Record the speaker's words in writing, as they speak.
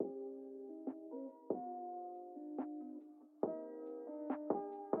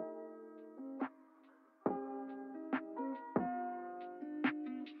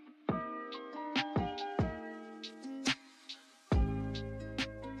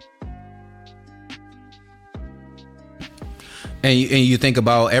And you think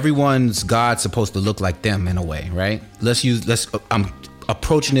about everyone's God's supposed to look like them in a way, right? I'm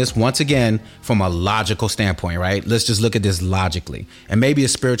approaching this once again from a logical standpoint, right? Let's just look at this logically, and maybe a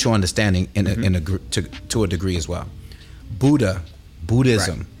spiritual understanding to a degree as well. Buddhism,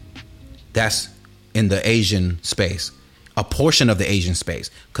 right. That's in the Asian space, a portion of the Asian space.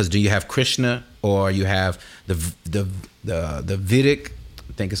 Because do you have Krishna, or you have the Vedic?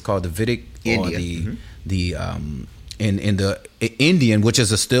 I think it's called the Vedic, India. Or the in the Indian, which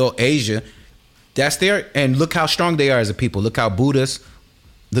is still Asia. That's there, and look how strong they are as a people. Look how Buddhists,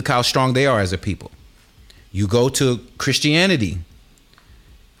 look how strong they are as a people. You go to Christianity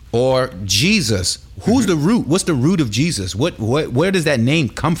or Jesus. Who's the root? What's the root of Jesus? Where does that name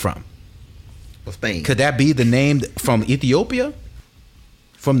come from? Well, Spain. Could that be the name from Ethiopia?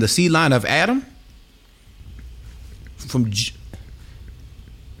 From the seed line of Adam?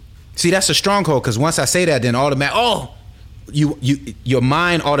 See, that's a stronghold, because once I say that, then your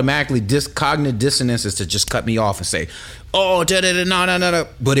mind automatically cognitive dissonance is to just cut me off and say, no.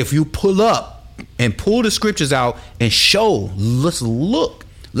 But if you pull up and pull the scriptures out and show, let's look,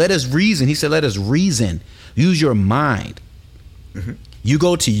 let us reason. He said, let us reason. Use your mind. Mm-hmm. You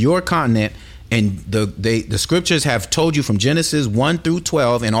go to your continent, and the scriptures have told you from Genesis 1 through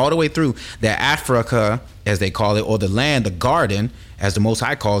 12 and all the way through that Africa, as they call it, or the land, the garden, as the Most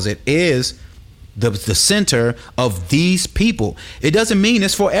High calls it, is the center of these people. It doesn't mean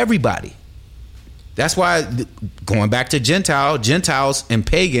it's for everybody. That's why, going back to Gentiles and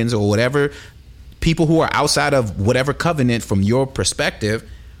pagans, or whatever, people who are outside of whatever covenant from your perspective,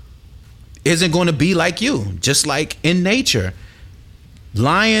 isn't going to be like you. Just like in nature,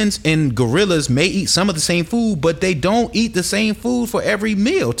 lions and gorillas may eat some of the same food, but they don't eat the same food for every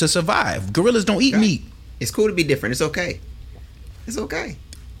meal to survive. Gorillas don't eat meat. It's cool to be different. It's okay. It's okay.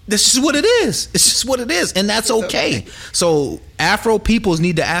 This is what it is. It's just what it is, and that's okay. So Afro peoples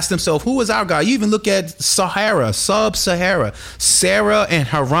need to ask themselves, who is our God? You even look at Sahara, Sub-Sahara, Sarah and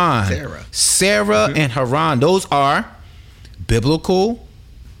Haran. Sarah and Haran. Those are biblical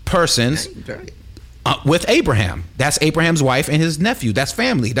persons with Abraham. That's Abraham's wife and his nephew. That's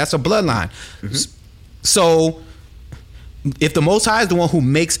family. That's a bloodline. Mm-hmm. So if the Most High is the one who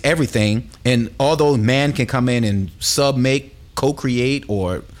makes everything, and although man can come in and make, co-create,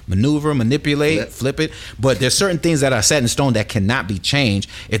 or maneuver, manipulate, flip it, but there's certain things that are set in stone that cannot be changed.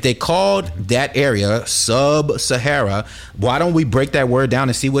 If they called that area Sub-Sahara, why don't we break that word down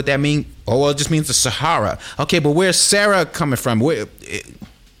and see what that means? Oh, well, it just means the Sahara. Okay, but where's Sarah coming from?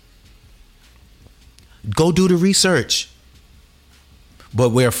 Go do the research. But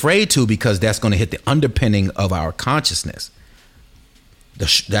we're afraid to, because that's going to hit the underpinning of our consciousness.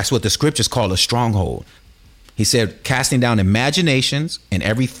 That's what the scriptures call a stronghold. He said, casting down imaginations and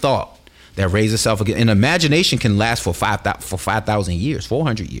every thought that raises itself again. And imagination can last for 5,000 years,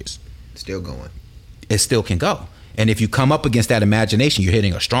 400 years. Still going. It still can go. And if you come up against that imagination, you're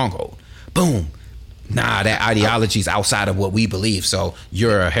hitting a stronghold. Boom. Nah, that ideology is outside of what we believe. So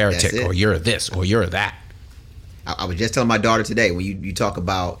you're a heretic, or you're this, or you're that. I was just telling my daughter today, when you talk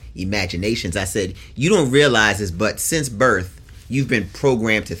about imaginations, I said, you don't realize this, but since birth, you've been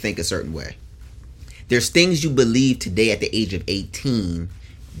programmed to think a certain way. There's things you believe today at the age of 18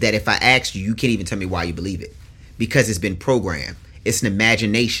 that if I asked you, you can't even tell me why you believe it, because it's been programmed. It's an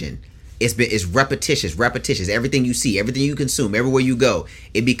imagination. It's repetitious. Everything you see, everything you consume, everywhere you go,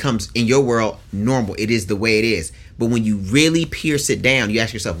 it becomes, in your world, normal. It is the way it is. But when you really pierce it down, you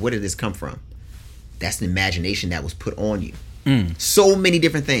ask yourself, where did this come from? That's an imagination that was put on you. So many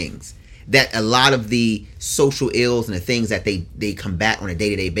different things that a lot of the social ills and the things that they combat on a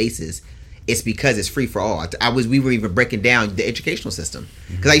day-to-day basis, it's because it's free for all. We were even breaking down the educational system,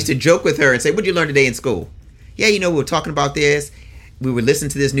 because I used to joke with her and say, "What'd you learn today in school?" Yeah, we were talking about this. We were listening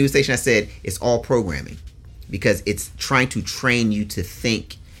to this news station. I said, it's all programming, because it's trying to train you to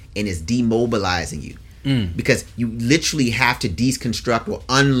think, and it's demobilizing you. Because you literally have to deconstruct or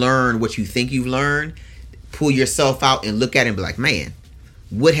unlearn what you think you've learned, pull yourself out and look at it and be like, man,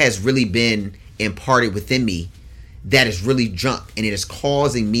 what has really been imparted within me that is really junk, and it is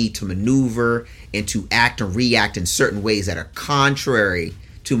causing me to maneuver and to act and react in certain ways that are contrary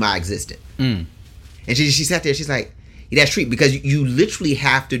to my existence. And she sat there, she's like, yeah, that's true, because you literally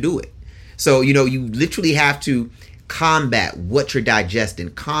have to do it. So, you literally have to combat what you're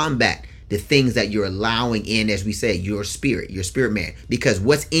digesting, combat the things that you're allowing in, as we say, your spirit man, because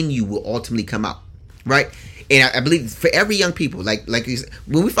what's in you will ultimately come out, right? And I believe for every young people, like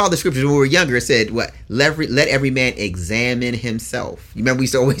when we follow the scriptures when we were younger, it said what? Let every man examine himself. You remember we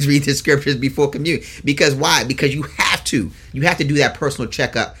used to always read the scriptures before communion. Because why? Because you have to do that personal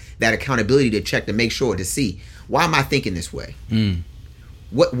checkup, that accountability to check to make sure to see, why am I thinking this way?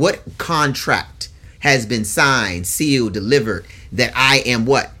 What contract has been signed, sealed, delivered that I am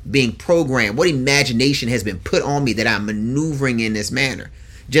being programmed? What imagination has been put on me that I'm maneuvering in this manner?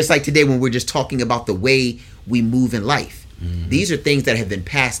 Just like today when we're just talking about the way we move in life. These are things that have been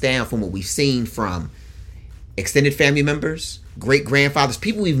passed down from what we've seen from extended family members, great grandfathers,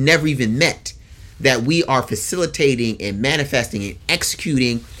 people we've never even met, that we are facilitating and manifesting and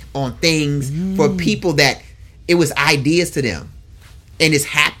executing on things for people that it was ideas to them. And it's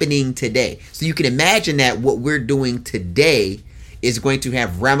happening today. So you can imagine that what we're doing today is going to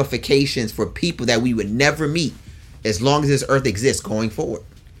have ramifications for people that we would never meet as long as this earth exists going forward.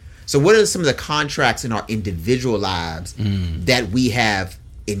 So what are some of the contracts in our individual lives that we have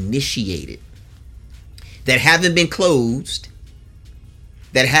initiated, that haven't been closed,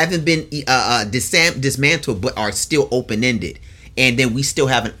 that haven't been dismantled, but are still open-ended, and then we still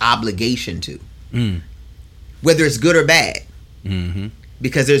have an obligation to, whether it's good or bad,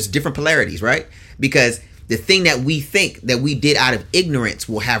 because there's different polarities, right? Because the thing that we think that we did out of ignorance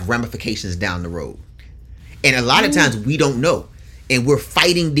will have ramifications down the road, and a lot of times we don't know. And we're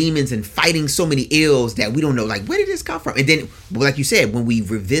fighting demons and fighting so many ills that we don't know, like, where did this come from? And then, like you said, when we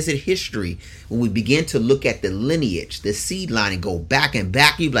revisit history, when we begin to look at the lineage, the seed line, and go back and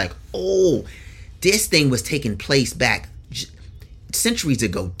back, you're like, oh, this thing was taking place back centuries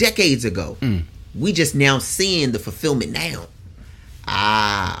ago, decades ago. We just now seeing the fulfillment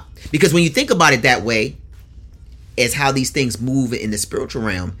now. Because when you think about it that way, as how these things move in the spiritual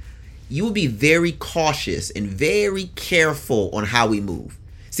realm, you will be very cautious and very careful on how we move.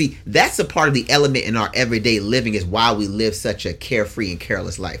 See, that's a part of the element in our everyday living, is why we live such a carefree and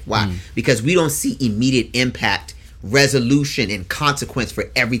careless life. Why? Because we don't see immediate impact, resolution, and consequence for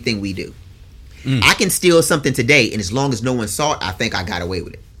everything we do. I can steal something today, and as long as no one saw it, I think I got away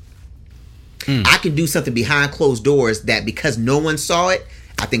with it. I can do something behind closed doors that, because no one saw it,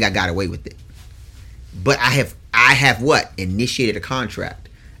 I think I got away with it. But I have what? Initiated a contract.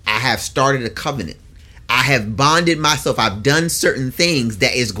 I have started a covenant. I have bonded myself. I've done certain things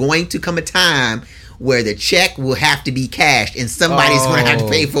that is going to come a time where the check will have to be cashed and somebody's going to have to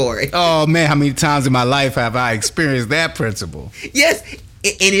pay for it. Oh, man, how many times in my life have I experienced that principle? Yes,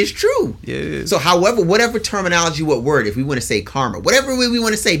 and it's true. Yes. So, however, whatever terminology, what word, if we want to say karma, whatever we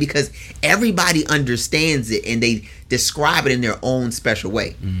want to say, because everybody understands it and they describe it in their own special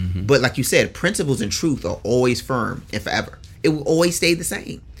way. But like you said, principles and truth are always firm and forever. It will always stay the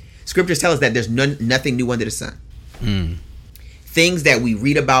same. Scriptures tell us that there's nothing new under the sun. Things that we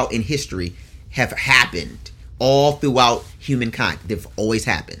read about in history have happened all throughout humankind. They've always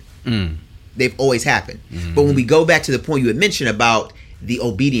happened. They've always happened. But when we go back to the point you had mentioned about the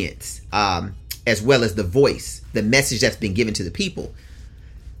obedience, as well as the voice, the message that's been given to the people,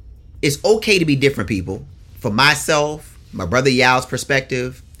 it's okay to be different people. For myself, my brother Yao's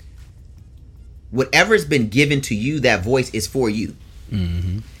perspective, whatever's been given to you, that voice is for you.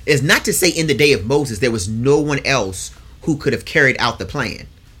 It's not to say in the day of Moses there was no one else who could have carried out the plan.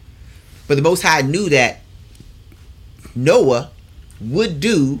 But the Most High knew that Noah would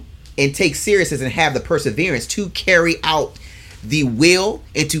do and take seriousness and have the perseverance to carry out the will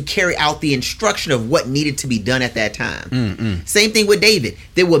and to carry out the instruction of what needed to be done at that time. Same thing with David.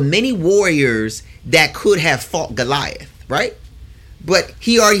 There were many warriors that could have fought Goliath, right? But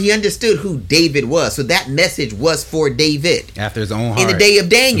he understood who David was. So that message was for David. After his own heart. In the day of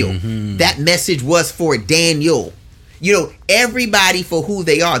Daniel, that message was for Daniel. You know, everybody for who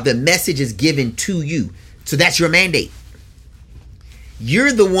they are, the message is given to you. So that's your mandate.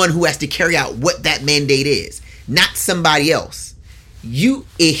 You're the one who has to carry out what that mandate is, not somebody else.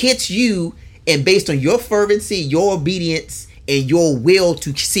 It hits you, and based on your fervency, your obedience, and your will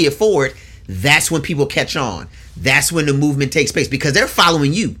to see it forward, that's when people catch on. That's when the movement takes place, because they're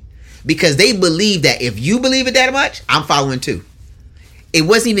following you, because they believe that if you believe it that much, I'm following too. It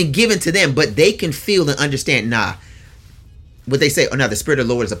wasn't even given to them, but they can feel and understand. What they say, the Spirit of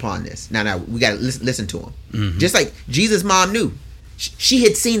the Lord is upon this. Now, we got to listen to him. Just like Jesus' mom knew. She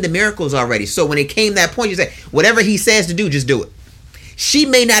had seen the miracles already. So when it came that point, you say, whatever he says to do, just do it. She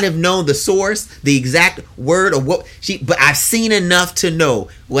may not have known the source, the exact word, or but I've seen enough to know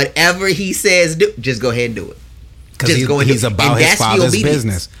whatever he says, do, just go ahead and do it. Because he's about his Father's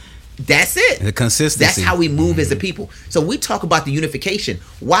business. That's it. The consistency. That's how we move as a people. So when we talk about the unification,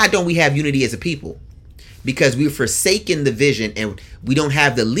 why don't we have unity as a people? because we've forsaken the vision and we don't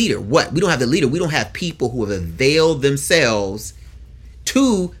have the leader. What? We don't have the leader. We don't have people who have availed themselves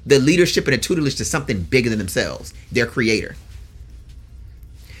to the leadership and the tutelage to something bigger than themselves, their creator.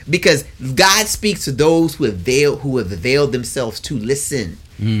 Because God speaks to those who have availed themselves to listen.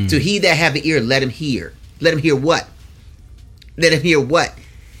 To he that have an ear, let him hear. Let him hear what? Let him hear what?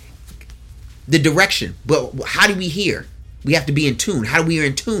 The direction. But how do we hear? We have to be in tune. How do we hear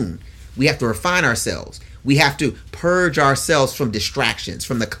in tune? We have to refine ourselves. We have to purge ourselves from distractions,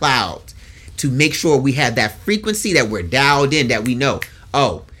 from the clouds, to make sure we have that frequency, that we're dialed in, that we know,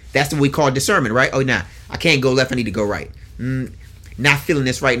 oh, that's what we call discernment, right? Oh, nah, I can't go left, I need to go right. Not feeling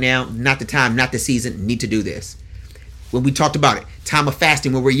this right now, not the time, not the season, need to do this. When we talked about it, time of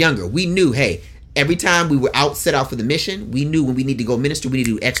fasting when we're younger, we knew, hey, every time we were set out for the mission, we knew when we need to go minister, we need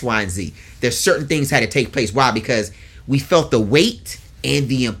to do X, Y, and Z. There's certain things had to take place. Why? Because we felt the weight and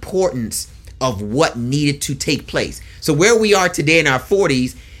the importance of what needed to take place. So where we are today in our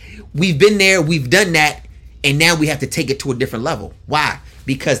 40s, we've been there, we've done that, and now we have to take it to a different level. Why?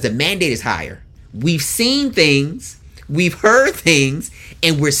 Because the mandate is higher. We've seen things, we've heard things,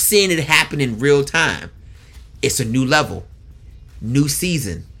 and we're seeing it happen in real time. It's a new level, new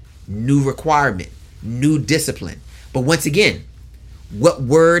season, new requirement, new discipline. But once again, what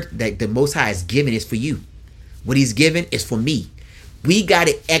word that the Most High has given is for you. What he's given is for me. We got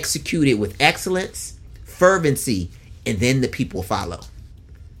to execute it with excellence, fervency, and then the people follow.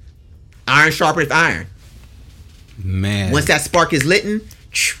 Iron sharpeneth iron. Man. Once that spark is lit,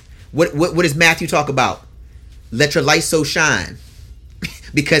 what does Matthew talk about? Let your light so shine.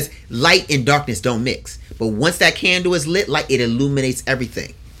 Because light and darkness don't mix. But once that candle is lit, it illuminates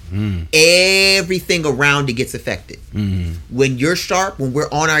everything. Everything around it gets affected. When you're sharp, when we're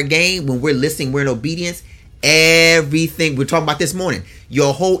on our game, when we're listening, we're in obedience, everything, we're talking about this morning,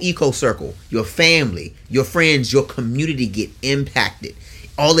 your whole eco circle, your family, your friends, your community get impacted.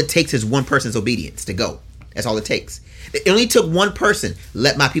 All it takes is one person's obedience to go. That's all it takes. It only took one person.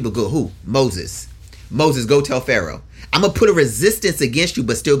 Let my people go. Who? Moses. Moses, go tell Pharaoh. I'm going to put a resistance against you,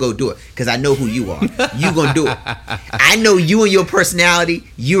 but still go do it. Because I know who you are. You going to do it. I know you and your personality.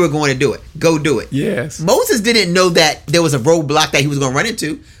 You are going to do it. Go do it. Yes. Moses didn't know that there was a roadblock that he was going to run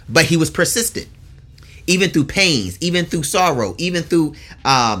into, but he was persistent. Even through pains, even through sorrow, even through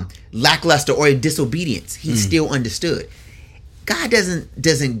lackluster or disobedience, he still understood. God doesn't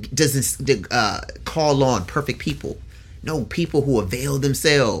call on perfect people. No, people who avail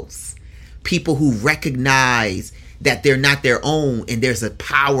themselves, people who recognize that they're not their own, and there's a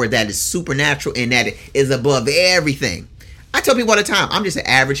power that is supernatural and that is above everything. I tell people all the time, I'm just an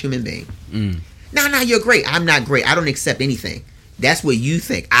average human being. No, you're great. I'm not great. I don't accept anything. That's what you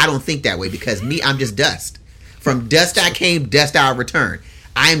think. I don't think that way, because me, I'm just dust. From dust I came, dust I'll return.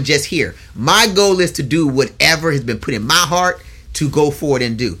 I am just here. My goal is to do whatever has been put in my heart to go forward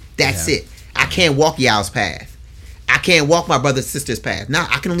and do. That's it. I can't walk y'all's path. I can't walk my brother's sister's path. No,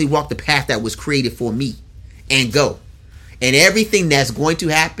 I can only walk the path that was created for me and go. And everything that's going to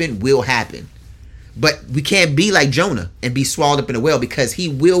happen will happen. But we can't be like Jonah and be swallowed up in a whale, because he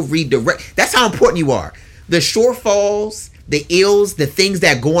will redirect. That's how important you are. The shortfalls, the ills, the things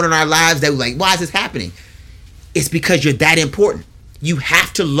that go on in our lives that we're like, why is this happening? It's because you're that important. You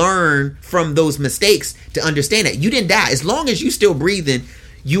have to learn from those mistakes to understand that you didn't die. As long as you're still breathing,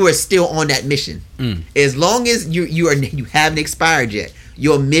 you are still on that mission. As long as you haven't expired yet,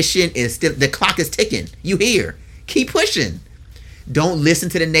 your mission is still, the clock is ticking. You here. Keep pushing. Don't listen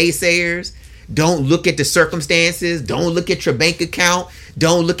to the naysayers. Don't look at the circumstances. Don't look at your bank account.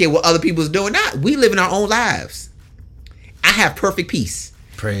 Don't look at what other people's doing. We live in our own lives. I have perfect peace.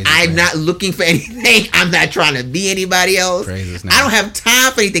 I'm not looking for anything. I'm not trying to be anybody else. I don't have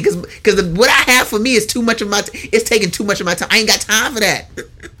time for anything, because what I have for me is too much of my. It's taking too much of my time. I ain't got time for that.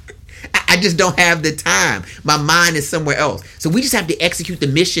 I just don't have the time. My mind is somewhere else. So we just have to execute the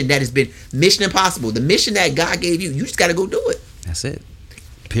mission that has been Mission Impossible. The mission that God gave you. You just got to go do it. That's it.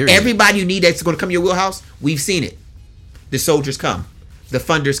 Period. Everybody you need that's going to come to your wheelhouse, we've seen it. The soldiers come. The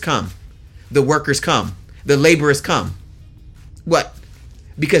funders come. The workers come. The laborers come. What?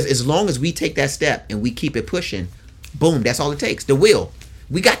 Because as long as we take that step and we keep it pushing, boom, that's all it takes. The will.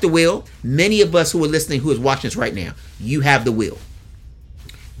 We got the will. Many of us who are listening, who is watching us right now, you have the will.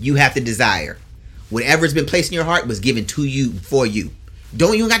 You have the desire. Whatever's been placed in your heart was given to you for you. You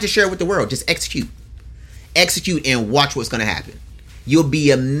don't got to share it with the world. Just execute. Execute and watch what's going to happen. You'll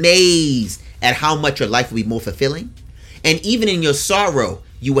be amazed at how much your life will be more fulfilling. And even in your sorrow,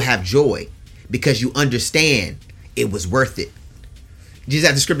 you will have joy, because you understand it was worth it. Just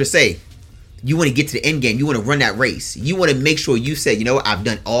as the scripture say, You want to get to the end game. You want to run that race. You want to make sure you say, you know what, I've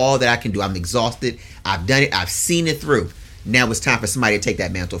done all that I can do. I'm exhausted. I've done it. I've seen it through. Now it's time for somebody to take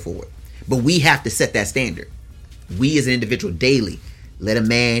that mantle forward. But we have to set that standard. We as an individual daily, let a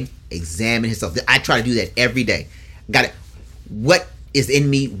man examine himself. I try to do that every day. Got it. What is in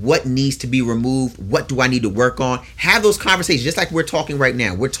me? What needs to be removed? What do I need to work on? Have those conversations just like we're talking right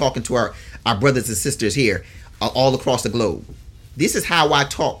now. We're talking to our brothers and sisters here all across the globe. This is how I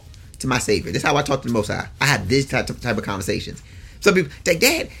talk to my Savior. This is how I talk to the Most High. I have this type of conversations. Some people say,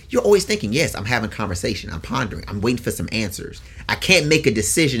 Dad, you're always thinking. Yes, I'm having conversation. I'm pondering. I'm waiting for some answers. I can't make a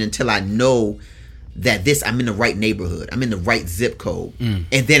decision until I know that I'm in the right neighborhood. I'm in the right zip code.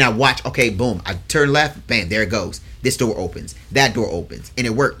 And then I watch, okay, boom, I turn left, bam, there it goes. This door opens. That door opens. And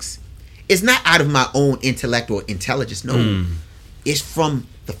it works. It's not out of my own intellect or intelligence. No. It's from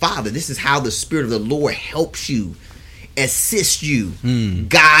the Father. This is how the Spirit of the Lord helps you, assists you,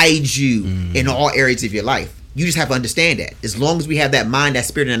 guides you in all areas of your life. You just have to understand that. As long as we have that mind, that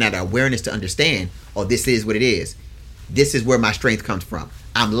spirit, and that awareness to understand, oh, this is what it is. This is where my strength comes from.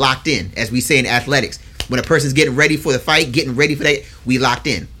 I'm locked in. As we say in athletics, when a person's getting ready for the fight, getting ready for that, we locked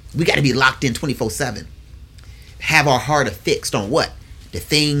in. We got to be locked in 24/7. Have our heart affixed on what? The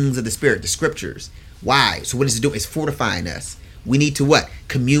things of the Spirit, the scriptures. Why? So what is it doing? It's fortifying us. We need to what?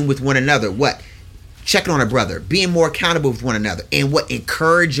 Commune with one another. What? Checking on a brother, being more accountable with one another, and what?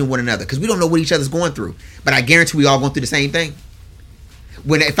 Encouraging one another, because we don't know what each other's going through, but I guarantee we all going through the same thing.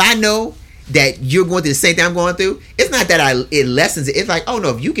 If I know that you're going through the same thing I'm going through, it's not that it lessens it. It's like, oh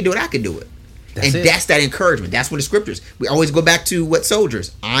no, if you can do it, I can do it. That's that encouragement. That's what the scriptures. We always go back to what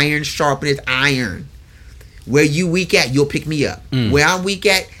soldiers: iron sharpeneth iron. Where you weak at, you'll pick me up. Where I'm weak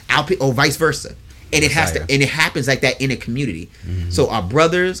at, I'll pick, or vice versa. And it has to, and it happens like that in a community. So our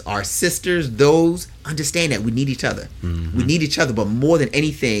brothers, our sisters, those understand that we need each other. We need each other, but more than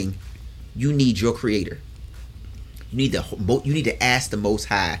anything, you need your Creator. You need to ask the Most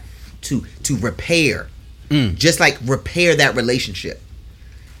High to repair, just like repair that relationship.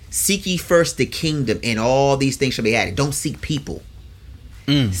 Seek ye first the kingdom, and all these things shall be added. Don't seek people.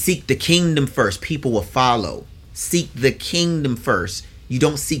 Seek the kingdom first. People will follow. Seek the kingdom first. You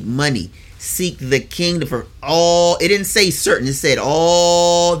don't seek money. Seek the kingdom for all. It didn't say certain. It said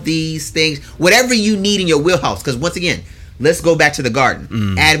all these things. Whatever you need in your wheelhouse. Because once again, let's go back to the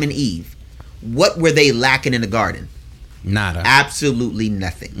garden. Adam and Eve. What were they lacking in the garden? Nada. Absolutely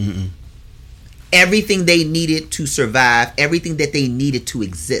nothing. Everything they needed to survive, everything that they needed to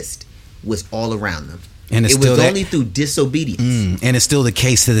exist was all around them. And it was only through disobedience. And it's still the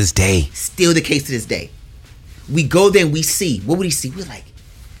case to this day. Still the case to this day. We go there and we see. What would he see? We're like,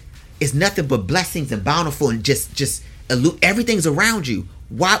 it's nothing but blessings and bountiful and just everything's around you.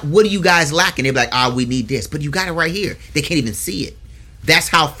 What are you guys lacking? They're like, we need this. But you got it right here. They can't even see it. That's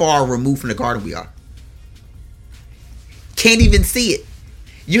how far removed from the garden we are. Can't even see it.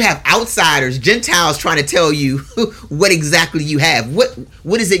 You have outsiders, Gentiles, trying to tell you what exactly you have.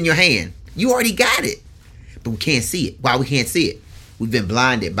 What is it in your hand? You already got it. But we can't see it. Why we can't see it? We've been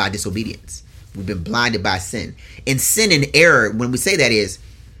blinded by disobedience. We've been blinded by sin. And sin and error, when we say that, is,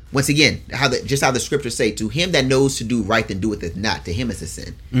 once again, how the scriptures say, to him that knows to do right and doeth it not, to him is a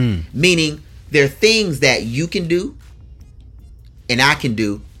sin. Meaning, there are things that you can do and I can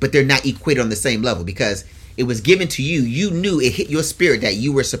do, but they're not equated on the same level, because it was given to you. You knew, it hit your spirit that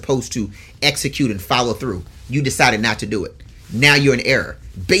you were supposed to execute and follow through. You decided not to do it. Now you're in error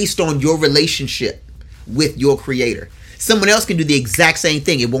based on your relationship with your Creator. Someone else can do the exact same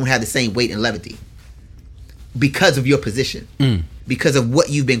thing. It won't have the same weight and levity because of your position, because of what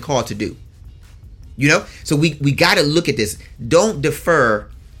you've been called to do. You know? So we got to look at this. Don't defer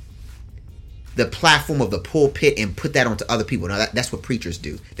the platform of the pulpit and put that onto other people. Now, that's what preachers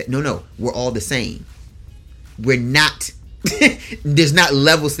do. No, we're all the same. We're not. There's not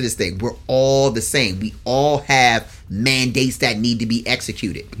levels to this thing. We're all the same. We all have mandates that need to be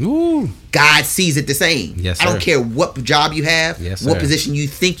executed. Ooh. God sees it the same. Yes, sir. I don't care what job you have, yes, what sir. position you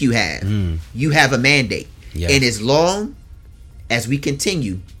think you have. You have a mandate. Yes. And as long as we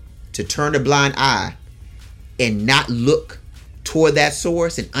continue to turn a blind eye and not look toward that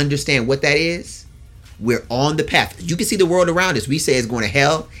source and understand what that is, we're on the path. You can see the world around us. We say it's going to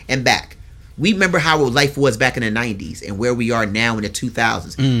hell and back. We remember how life was back in the 90s and where we are now in the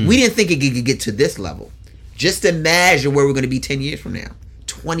 2000s. We didn't think it could get to this level. Just imagine where we're going to be 10 years from now,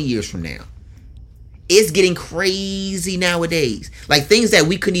 20 years from now. It's getting crazy nowadays. Like, things that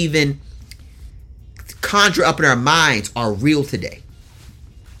we couldn't even conjure up in our minds are real today.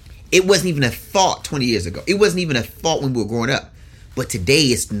 It wasn't even a thought 20 years ago. It wasn't even a thought when we were growing up. But today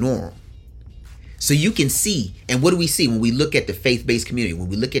it's normal. So you can see, and what do we see when we look at the faith-based community, when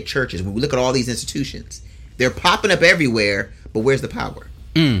we look at churches, when we look at all these institutions? They're popping up everywhere, but where's the power?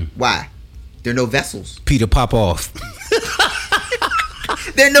 Why? There are no vessels. Peter, pop off.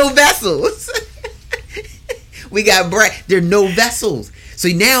 There are no vessels. We got bread. There are no vessels. So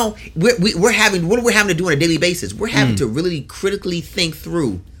now we're having, what we're having to do on a daily basis, we're having to really critically think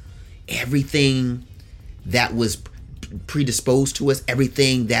through everything that was predisposed to us,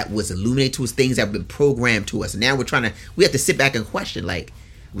 everything that was illuminated to us, things that have been programmed to us. And now we have to sit back and question, like,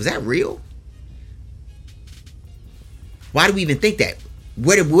 was that real? Why do we even think that?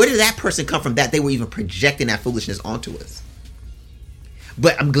 Where did that person come from that they were even projecting that foolishness onto us?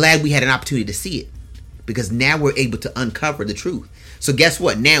 But I'm glad we had an opportunity to see it, because now we're able to uncover the truth. So guess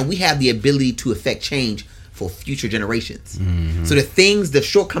what? Now we have the ability to affect change for future generations. So the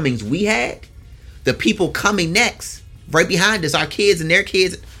shortcomings we had, the people coming next, right behind us, our kids and their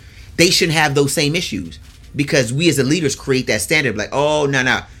kids, they shouldn't have those same issues, because we as the leaders create that standard. Like, oh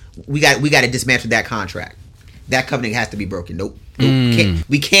no, we got to dismantle that contract. That covenant has to be broken. Nope.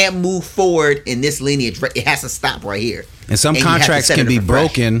 We can't move forward in this lineage. It has to stop right here. And some contracts can be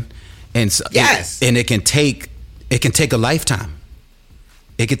broken, and yes, and it can take a lifetime.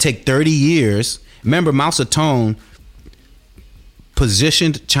 It could take 30 years. Remember, Mao Zedong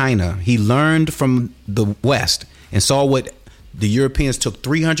positioned China. He learned from the West and saw what the Europeans took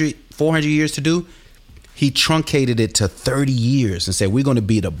 300, 400 years to do. He truncated it to 30 years and said, we're going to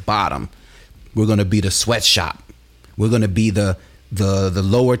be the bottom. We're going to be the sweatshop. We're going to be the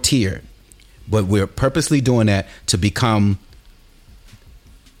lower tier. But we're purposely doing that to become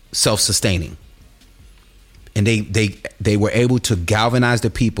self-sustaining. And they were able to galvanize the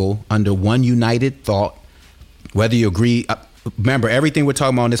people under one united thought, whether you agree. Remember, everything we're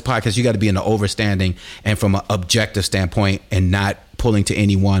talking about on this podcast, you got to be in the overstanding and from an objective standpoint and not pulling to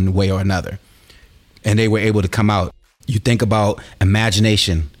any one way or another. And they were able to come out. You think about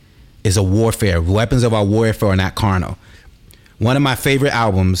imagination is a warfare. Weapons of our warfare are not carnal. One of my favorite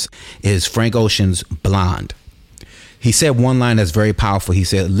albums is Frank Ocean's Blonde. He said one line that's very powerful. He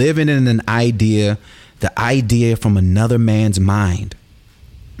said, living in an idea, the idea from another man's mind.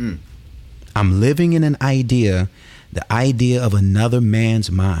 I'm living in an idea, the idea of another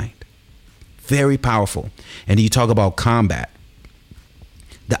man's mind. Very powerful. And you talk about combat.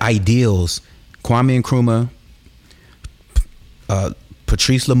 The ideals, Kwame Nkrumah,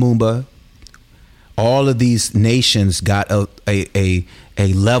 Patrice Lumumba, all of these nations got a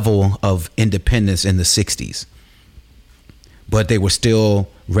level of independence in the 60s. But they were still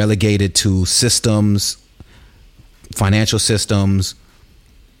relegated to systems, financial systems,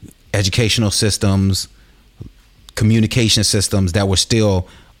 educational systems, communication systems that were still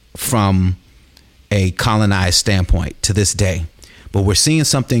from a colonized standpoint to this day. But we're seeing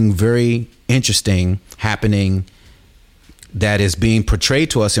something very interesting happening that is being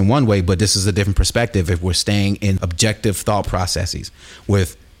portrayed to us in one way, but this is a different perspective if we're staying in objective thought processes.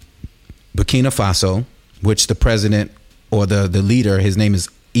 With Burkina Faso, which the president or the leader, his name is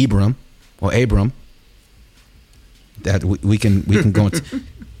Abram. That we can go into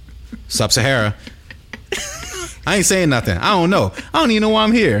Sub-Sahara. I ain't saying nothing. I don't know. I don't even know why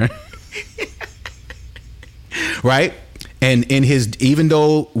I'm here. Right? And in his, even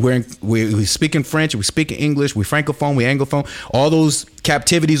though we're speaking French, we're speaking English, we're Francophone, we're Anglophone, all those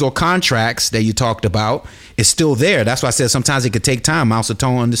captivities or contracts that you talked about is still there. That's why I said sometimes it could take time. Mao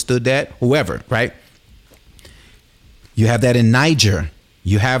Zedong understood that, whoever, right? You have that in Niger.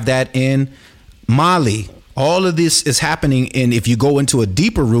 You have that in Mali. All of this is happening. And if you go into a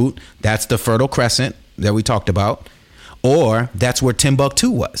deeper route, that's the Fertile Crescent that we talked about, or that's where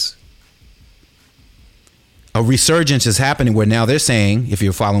Timbuktu was. A resurgence is happening where now they're saying, if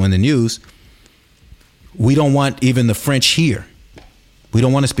you're following the news, we don't want even the French here. We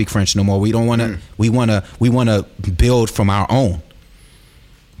don't want to speak French no more. We don't want to. We want to build from our own.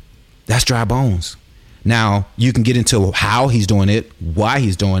 That's dry bones. Now you can get into how he's doing it, why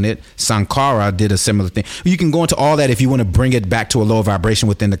he's doing it. Sankara did a similar thing. You can go into all that if you want to bring it back to a lower vibration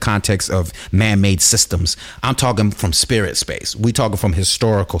within the context of man-made systems. I'm talking from spirit space. We're talking from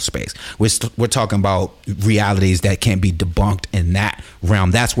historical space. We're talking about realities that can't be debunked in that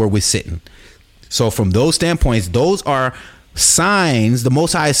realm. That's where we're sitting. So from those standpoints, those are signs. The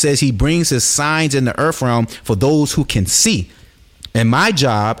Most High says he brings his signs in the earth realm for those who can see. And my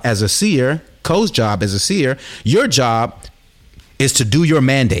job as a seer, Co's job as a seer, your job is to do your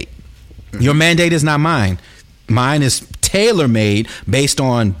mandate. Your mandate is not mine. Mine is tailor-made based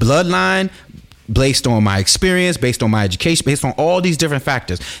on bloodline, based on my experience, based on my education, based on all these different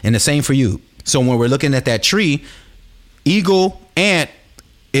factors. And the same for you. So when we're looking at that tree, eagle, ant,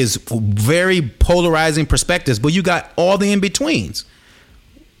 is very polarizing perspectives, but you got all the in-betweens.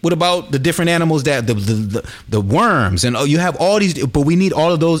 What about the different animals that the worms, and you have all these, but we need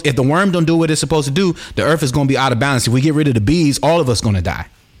all of those. If the worm don't do what it's supposed to do, the earth is going to be out of balance. If we get rid of the bees, all of us going to die.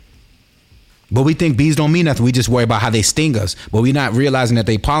 But we think bees don't mean nothing. We just worry about how they sting us, but we're not realizing that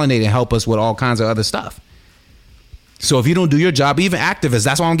they pollinate and help us with all kinds of other stuff. So if you don't do your job, even activists,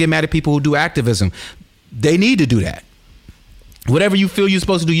 that's why I don't get mad at people who do activism. They need to do that. Whatever you feel you're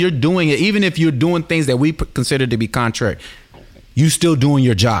supposed to do, you're doing it. Even if you're doing things that we consider to be contrary, you still doing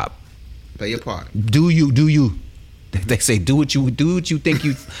your job. Play your part. Do you? They say do what you think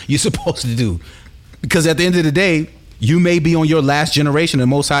you're supposed to do. Because at the end of the day, you may be on your last generation, and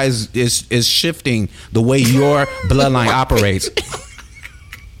Most High is shifting the way your bloodline operates.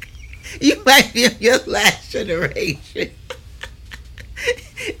 You might be on your last generation.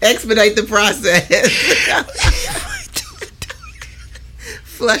 Expedite the process.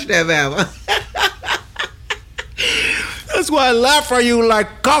 Flush that valve. That's why I laugh at you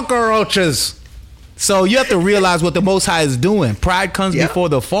like cockroaches. So you have to realize what the Most High is doing. Pride comes before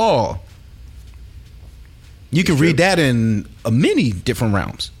the fall. You can read that in many different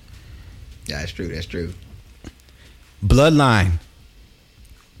realms. Yeah, that's true. That's true. Bloodline.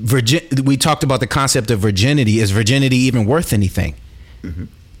 We talked about the concept of virginity. Is virginity even worth anything? Mm-hmm.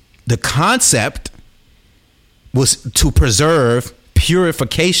 The concept was to preserve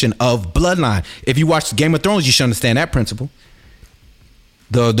purification of bloodline. If you watch Game of Thrones, you should understand that principle.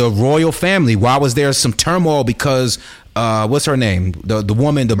 The royal family, why was there some turmoil? Because what's her name? The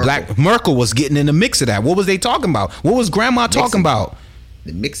woman, the black Merkel was getting in the mix of that. What was they talking about? What was grandma talking about?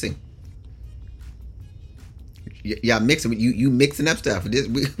 The mixing. Yeah, mixing. You mixing up stuff.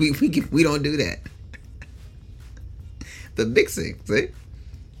 We don't do that. The mixing. See,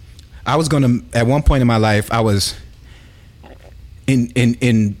 I was gonna at one point in my life. I was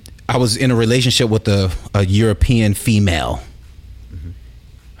I was in a relationship with a European female. Mm-hmm.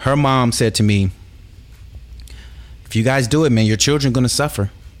 Her mom said to me, "If you guys do it, man, your children are gonna suffer."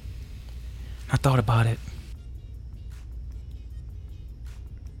 I thought about it.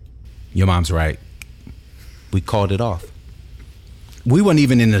 Your mom's right. We called it off. We weren't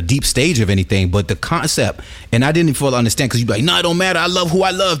even in a deep stage of anything, but the concept, and I didn't fully understand, because you'd be like, no, it don't matter. I love who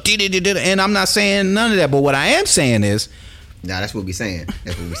I love. And I'm not saying none of that. But what I am saying is, nah, that's what we saying.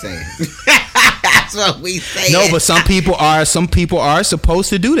 That's what we saying. That's what we saying. No, but some people are supposed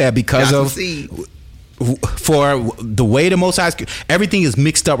to do that because for the way the Most High, everything is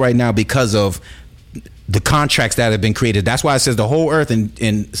mixed up right now because of the contracts that have been created. That's why it says the whole earth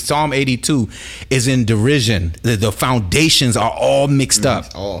in Psalm 82 is in derision. The foundations are all mixed up.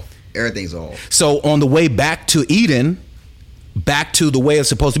 Everything's off. So on the way back to Eden, back to the way it's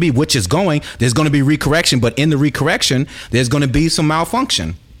supposed to be, which is going, there's going to be recorrection, but in the recorrection, there's going to be some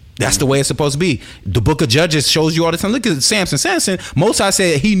malfunction. That's the way it's supposed to be. The book of Judges shows you all the time. Look at Samson. Most High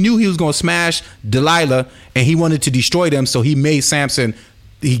said he knew he was going to smash Delilah, and he wanted to destroy them, so he made Samson,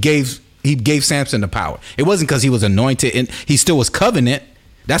 he gave Samson the power. It wasn't because he was anointed, and he still was covenant.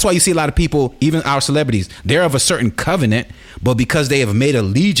 That's why you see a lot of people, even our celebrities, they're of a certain covenant, but because they have made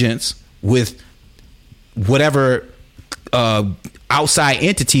allegiance with whatever outside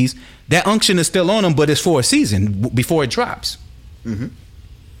entities, that unction is still on them, but it's for a season before it drops. Mm-hmm.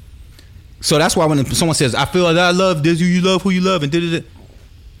 So that's why when someone says, I feel like I love this, you love who you love, and did it.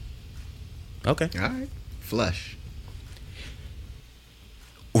 Okay. All right. Flush.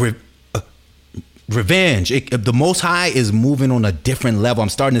 Revenge. The Most High is moving on a different level. I'm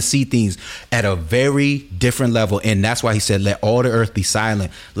starting to see things at a very different level, and that's why he said, let all the earth be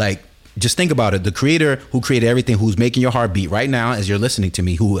silent. Like, just think about it. The creator who created everything, who's making your heart beat right now as you're listening to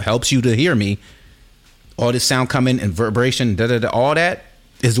me, who helps you to hear me, all this sound coming and vibration, all that,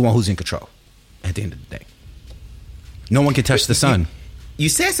 is the one who's in control at the end of the day. No one can touch the sun. You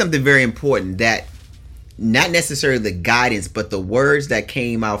said something very important, that not necessarily the guidance, but the words that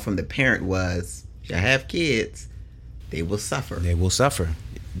came out from the parent was, you have kids, they will suffer. They will suffer.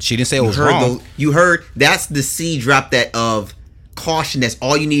 She didn't say it was wrong. You heard, that's the seed drop that of caution. That's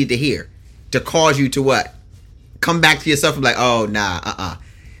all you needed to hear to cause you to what? Come back to yourself and be like, oh, nah,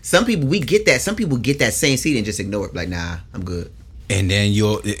 Some people, we get that. Some people get that same seed and just ignore it. Like, nah, I'm good. And then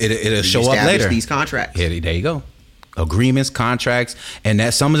it'll show up later. These contracts. Yeah, there you go. Agreements, contracts, and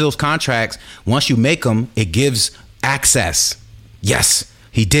that some of those contracts, once you make them, it gives access. Yes,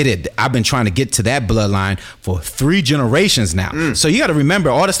 He did it. I've been trying to get to that bloodline for 3 generations now. So you got to remember,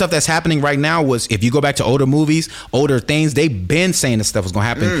 all the stuff that's happening right now was, if you go back to older movies, older things, they've been saying this stuff was going to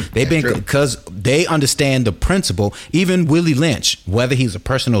happen. They've been, because they understand the principle. Even Willie Lynch, whether he's a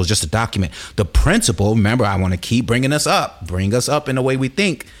person or just a document, the principle, remember, I want to keep bringing us up. Bring us up in the way we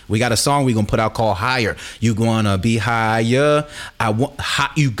think. We got a song we're going to put out called Higher. You going to be higher.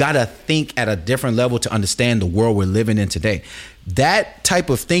 You got to think at a different level to understand the world we're living in today. That type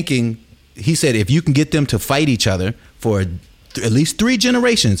of thinking, he said, if you can get them to fight each other for at least 3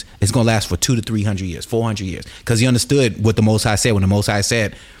 generations, it's going to last for 200 to 300 years, 400 years. Because he understood what the Most High said when the Most High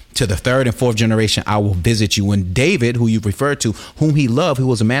said, to the 3rd and 4th generation, I will visit you. When David, who you've referred to, whom he loved, who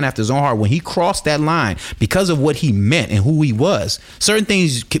was a man after his own heart, when he crossed that line, because of what he meant and who he was, certain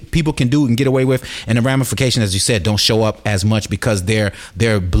things people can do and get away with, and the ramifications, as you said, don't show up as much because their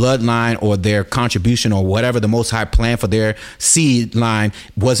bloodline or their contribution or whatever the Most High plan for their seed line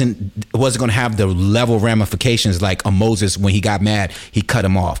wasn't going to have the level ramifications like a Moses. When he got mad, he cut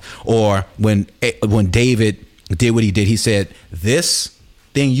him off. Or when David did what he did, he said, this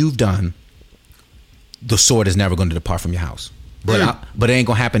thing you've done, the sword is never going to depart from your house, but it ain't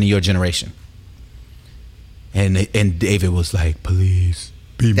gonna happen in your generation. And David was like, please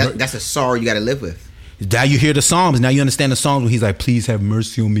be that's a sorrow you got to live with. Now you hear the Psalms. Now you understand the Psalms where he's like, please have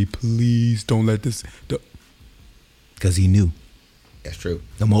mercy on me, please don't let this, because he knew. That's true.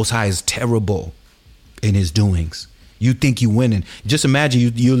 The Most High is terrible in his doings. You think you winning. Just imagine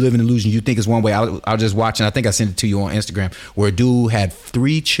you live in illusion. You think it's one way. I was just watching. I think I sent it to you on Instagram, where a dude had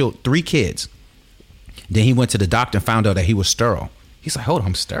 3 kids. Then he went to the doctor and found out that he was sterile. He's like, hold on,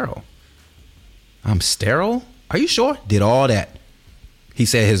 I'm sterile. I'm sterile? Are you sure? Did all that. He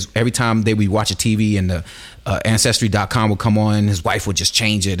said every time they would watch a TV and the Ancestry.com would come on, his wife would just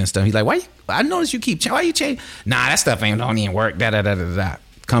change it and stuff. He's like, I noticed you keep changing. Why you change? Nah, that stuff don't even work. Da.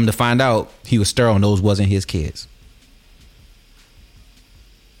 Come to find out, he was sterile and those wasn't his kids.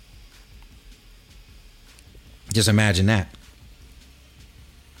 Just imagine that.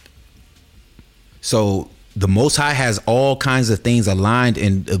 So the Most High has all kinds of things aligned,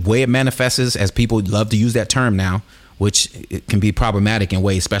 and the way it manifests, as people love to use that term now, which it can be problematic in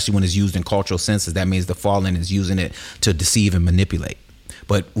ways, especially when it's used in cultural senses. That means the fallen is using it to deceive and manipulate.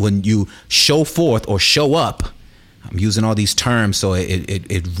 But when you show forth or show up, I'm using all these terms so it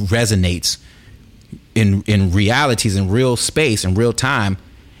resonates in realities, in real space, in real time,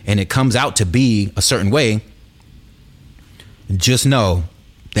 and it comes out to be a certain way. Just know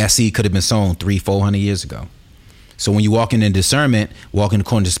that seed could have been sown 300-400 years ago. So when you walk in discernment, walking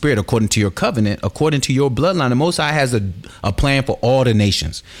according to spirit, according to your covenant, according to your bloodline, the Most High has a plan for all the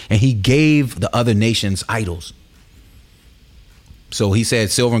nations. And he gave the other nations idols. So he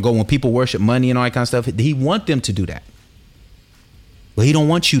said silver and gold, when people worship money and all that kind of stuff, he want them to do that. But he don't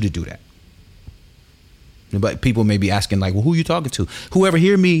want you to do that. But people may be asking, like, well, who are you talking to? Whoever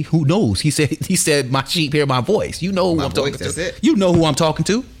hear me, who knows? He said, my sheep hear my voice. You know who I'm talking to. You know who I'm talking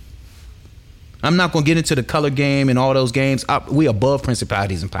to. I'm not going to get into the color game and all those games. We above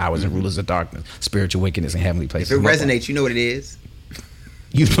principalities and powers and rulers of darkness, spiritual wickedness in heavenly places. If it resonates, you know what it is.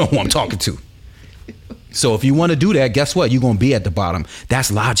 You know who I'm talking to. So if you want to do that, guess what? You're going to be at the bottom. That's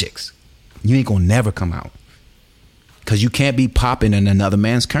logics. You ain't going to never come out. Because you can't be popping in another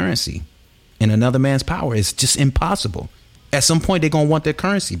man's currency. In another man's power. It's just impossible. At some point, they're going to want their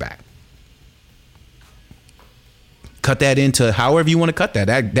currency back. Cut that into however you want to cut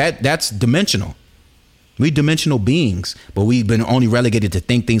that. That's dimensional. We dimensional beings, but we've been only relegated to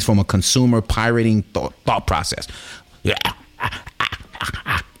think things from a consumer pirating thought process. Yeah.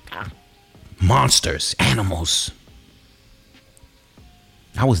 Monsters, animals.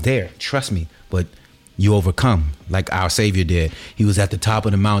 I was there, trust me, but you overcome like our Savior did. He was at the top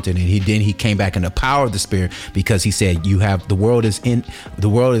of the mountain, and he came back in the power of the Spirit, because he said, the world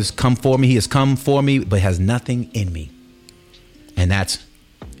has come for me. He has come for me, but has nothing in me. And that's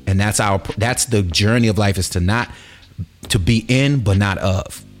the journey of life, is to be in, but not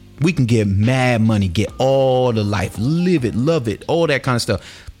of. We can get mad money, get all the life, live it, love it, all that kind of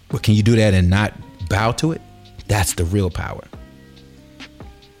stuff. But can you do that and not bow to it? That's the real power.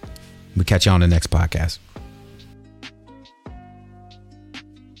 We'll catch you on the next podcast.